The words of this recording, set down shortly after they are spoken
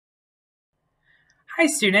Hi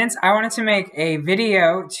students, I wanted to make a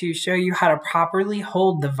video to show you how to properly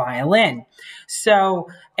hold the violin.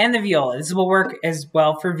 And the viola. This will work as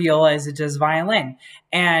well for viola as it does violin.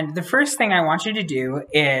 And the first thing I want you to do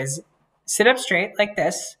is sit up straight like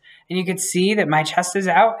this, and you can see that my chest is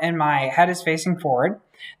out and my head is facing forward.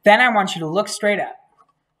 Then I want you to look straight up.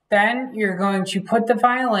 Then you're going to put the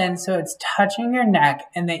violin so it's touching your neck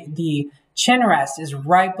and the chin rest is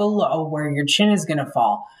right below where your chin is going to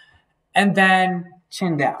fall. And then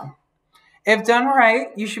chin down. If done right,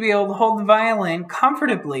 you should be able to hold the violin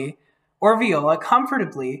comfortably or viola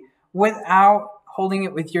comfortably without holding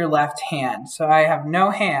it with your left hand. So I have no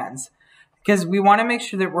hands because we want to make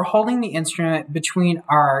sure that we're holding the instrument between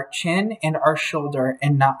our chin and our shoulder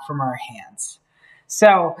and not from our hands.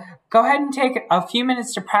 So go ahead and take a few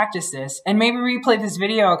minutes to practice this and maybe replay this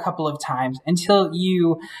video a couple of times until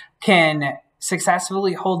you can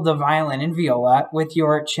successfully hold the violin and viola with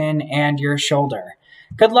your chin and your shoulder.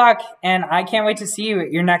 Good luck, and I can't wait to see you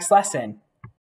at your next lesson.